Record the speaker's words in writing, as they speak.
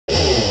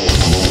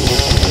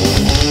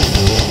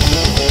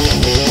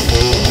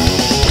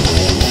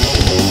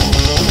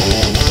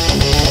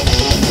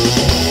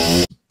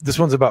This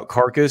one's about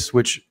Carcass,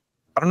 which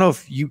I don't know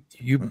if you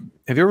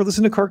have you ever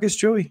listened to Carcass,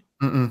 Joey?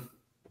 Mm-mm.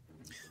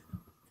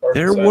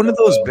 They're one of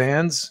those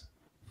bands.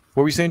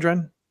 What were you saying,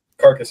 Dren?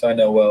 Carcass, I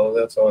know well.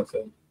 That's all I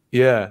said.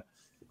 Yeah.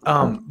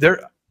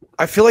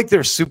 I feel like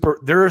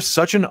they're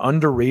such an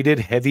underrated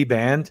heavy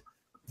band.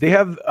 They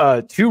have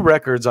 2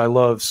 records I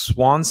love,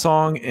 Swan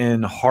Song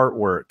and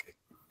Heartwork.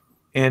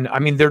 And I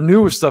mean, their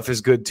newer stuff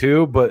is good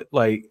too, but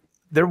like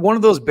they're one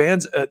of those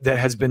bands that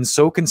has been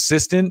so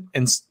consistent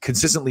and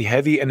consistently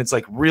heavy, and it's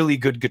like really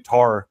good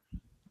guitar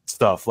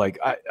stuff. Like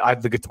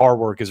the guitar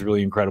work is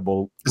really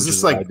incredible. Is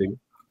this like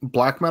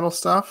black metal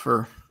stuff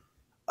or?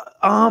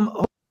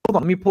 Hold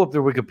on, let me pull up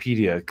their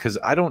Wikipedia because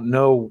I don't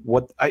know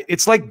what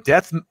it's like.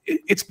 Death.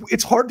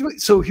 It's hard to.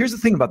 So here's the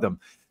thing about them: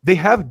 they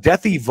have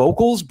deathy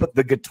vocals, but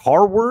the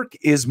guitar work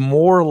is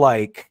more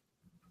like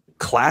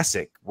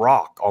classic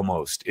rock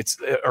almost. It's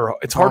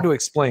hard to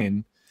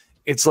explain.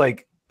 It's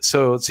like.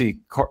 So let's see.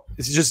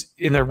 It's just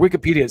in their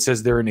Wikipedia. It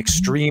says they're an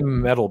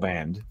extreme metal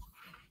band,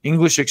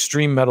 English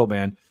extreme metal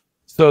band.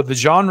 So the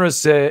genre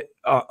set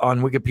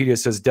on Wikipedia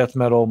says death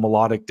metal,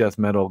 melodic death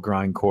metal,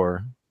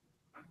 grindcore.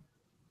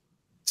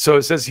 So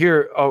it says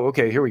here. Oh,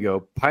 okay. Here we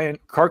go.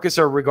 Carcass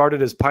are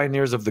regarded as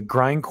pioneers of the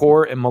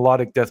grindcore and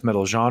melodic death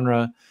metal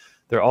genre.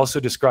 They're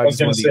also described. I was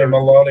going to say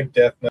melodic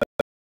death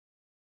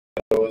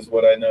metal is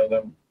what I know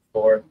them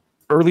for.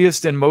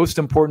 Earliest and most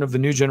important of the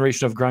new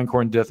generation of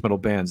grindcore and death metal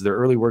bands. Their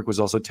early work was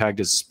also tagged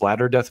as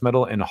splatter death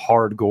metal and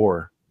hard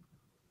gore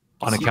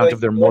on account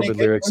of their morbid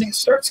lyrics. When it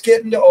starts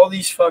getting to all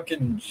these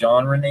fucking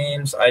genre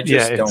names, I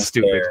just don't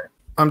care.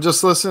 I'm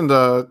just listening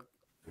to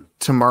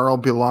Tomorrow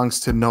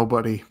Belongs to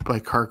Nobody by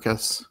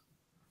Carcass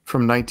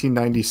from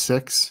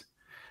 1996.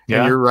 Yeah.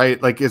 And you're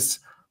right. Like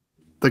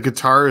the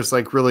guitar is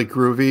like really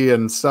groovy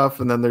and stuff.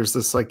 And then there's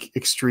this like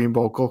extreme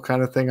vocal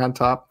kind of thing on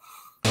top.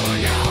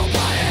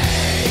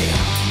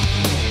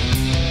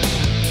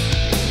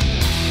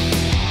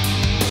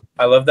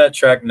 I love that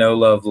track, No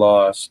Love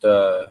Lost.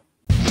 I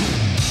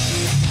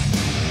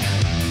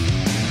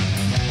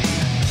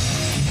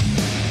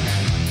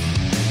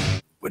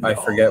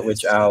forget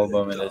which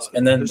album it is.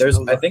 And then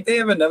I think they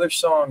have another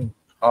song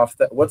off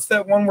that. What's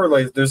that one where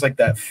like there's like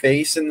that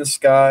face in the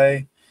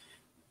sky?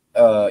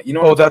 You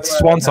know? Oh, that's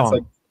Swan Song.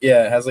 Like,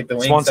 yeah, it has like the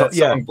wings. That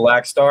song,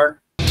 Black Star.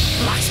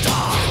 Black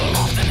Star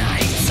of the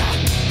night.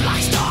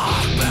 Black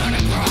Star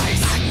burning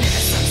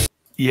bright.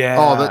 Yeah.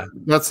 Oh,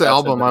 that's the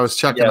album I was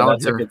checking out.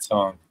 That's a good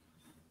song.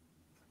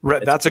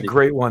 That's a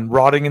great one.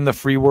 Rotting in the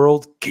Free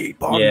World.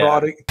 Keep on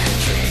rotting.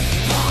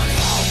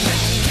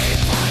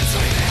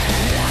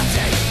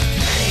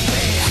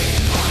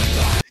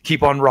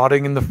 Keep on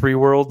rotting in the free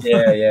world.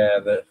 Yeah,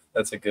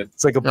 that's a good.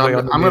 It's like a play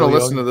on. I'm gonna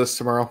listen to this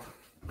tomorrow.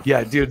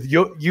 Yeah, dude,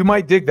 you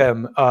might dig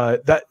them.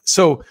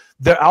 So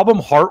the album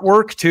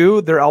Heartwork too.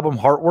 Their album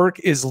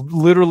Heartwork is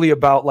literally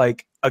about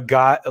like a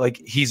guy, like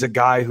he's a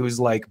guy who's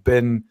like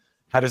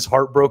had his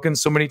heart broken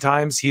so many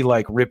times he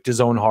like ripped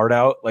his own heart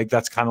out. Like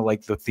that's kind of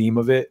like the theme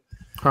of it.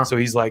 Huh. So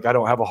he's like, I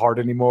don't have a heart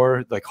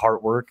anymore, like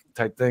heart work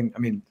type thing. I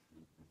mean,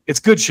 it's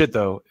good shit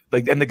though.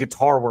 Like, and the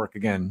guitar work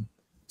again.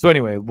 So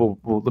anyway, we'll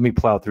let me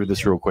plow through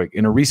this real quick.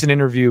 In a recent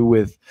interview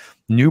with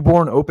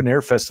Newborn Open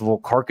Air Festival,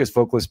 Carcass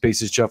vocalist,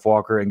 bassist Jeff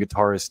Walker and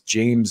guitarist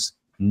James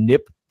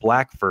Nip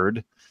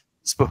Blackford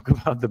spoke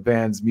about the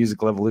band's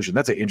musical evolution.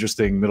 That's an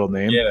interesting middle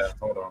name. Yeah,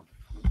 hold on.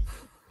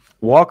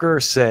 Walker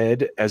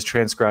said, as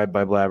transcribed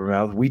by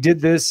Blabbermouth, we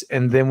did this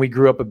and then we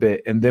grew up a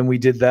bit, and then we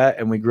did that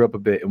and we grew up a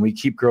bit, and we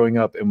keep growing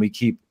up, and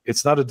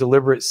it's not a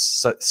deliberate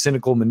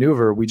cynical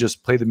maneuver. We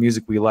just play the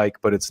music we like,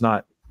 but it's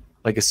not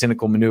like a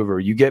cynical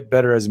maneuver. You get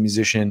better as a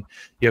musician.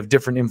 You have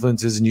different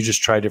influences and you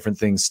just try different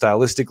things.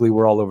 Stylistically,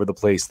 we're all over the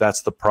place.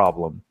 That's the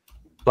problem.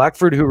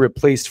 Blackford, who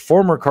replaced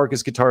former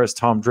Carcass guitarist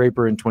Tom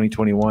Draper in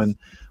 2021,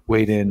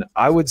 weighed in.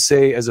 I would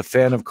say, as a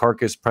fan of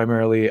Carcass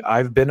primarily,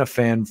 I've been a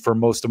fan for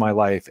most of my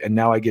life, and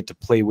now I get to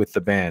play with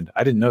the band.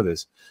 I didn't know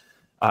this.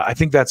 I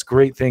think that's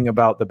great thing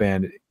about the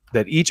band,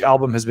 that each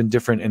album has been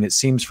different, and it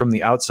seems from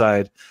the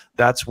outside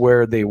that's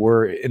where they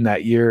were in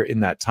that year, in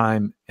that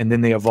time, and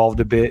then they evolved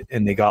a bit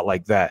and they got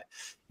like that.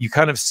 You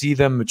kind of see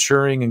them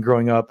maturing and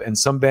growing up, and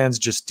some bands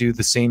just do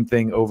the same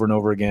thing over and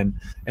over again,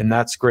 and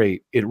that's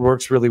great. It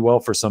works really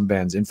well for some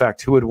bands. In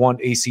fact, who would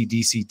want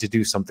AC/DC to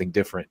do something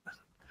different?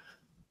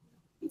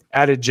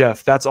 Added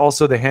Jeff, that's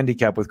also the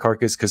handicap with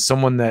Carcass, because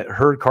someone that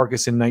heard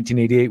Carcass in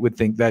 1988 would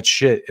think that's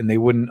shit, and they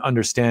wouldn't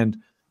understand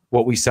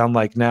what we sound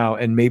like now.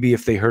 And maybe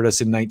if they heard us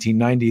in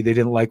 1990, they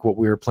didn't like what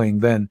we were playing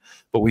then,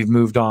 but we've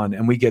moved on,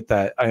 and we get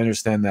that. I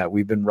understand that.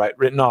 We've been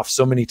written off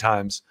so many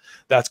times.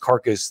 That's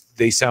Carcass.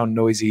 They sound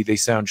noisy. They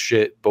sound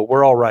shit, but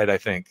we're all right, I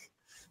think.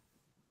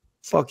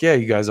 Fuck yeah,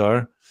 you guys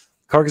are.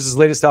 Carcass's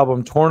latest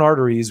album, Torn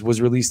Arteries,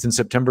 was released in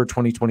September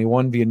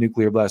 2021 via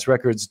Nuclear Blast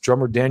Records.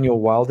 Drummer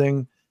Daniel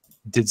Wilding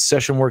did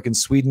session work in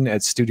Sweden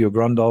at Studio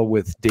Grundal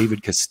with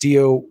David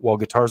Castillo, while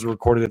guitars were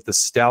recorded at the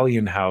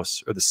Station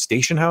House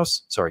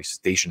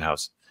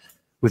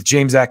with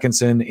James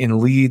Atkinson in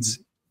Leeds,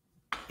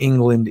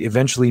 England,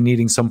 eventually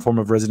needing some form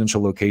of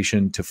residential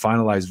location to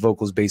finalize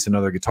vocals, bass, and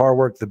other guitar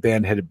work. The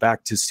band headed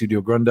back to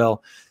Studio Grundal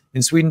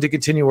in Sweden to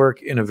continue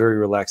work in a very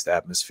relaxed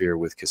atmosphere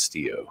with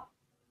Castillo.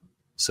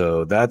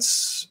 So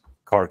that's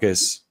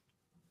Carcass.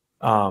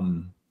 I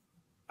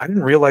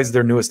didn't realize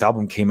their newest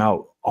album came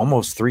out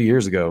almost 3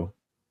 years ago.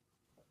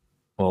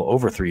 Well,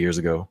 over 3 years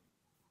ago.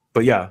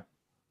 But yeah,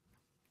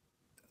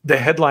 the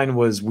headline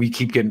was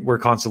we're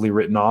constantly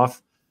written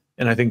off.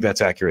 And I think that's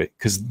accurate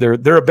because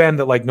they're a band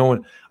that like no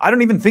one, I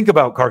don't even think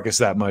about Carcass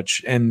that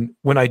much. And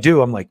when I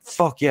do, I'm like,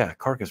 fuck yeah,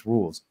 Carcass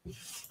rules.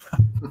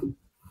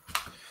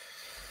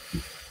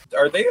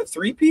 Are they a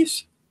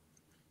 3-piece?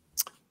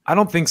 I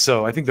don't think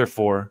so. I think they're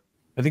 4.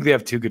 I think they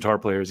have 2 guitar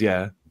players.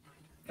 Yeah.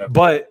 Okay.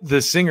 But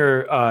the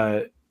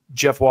singer,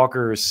 Jeff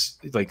Walker,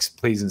 like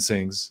plays and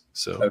sings.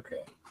 So.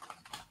 Okay.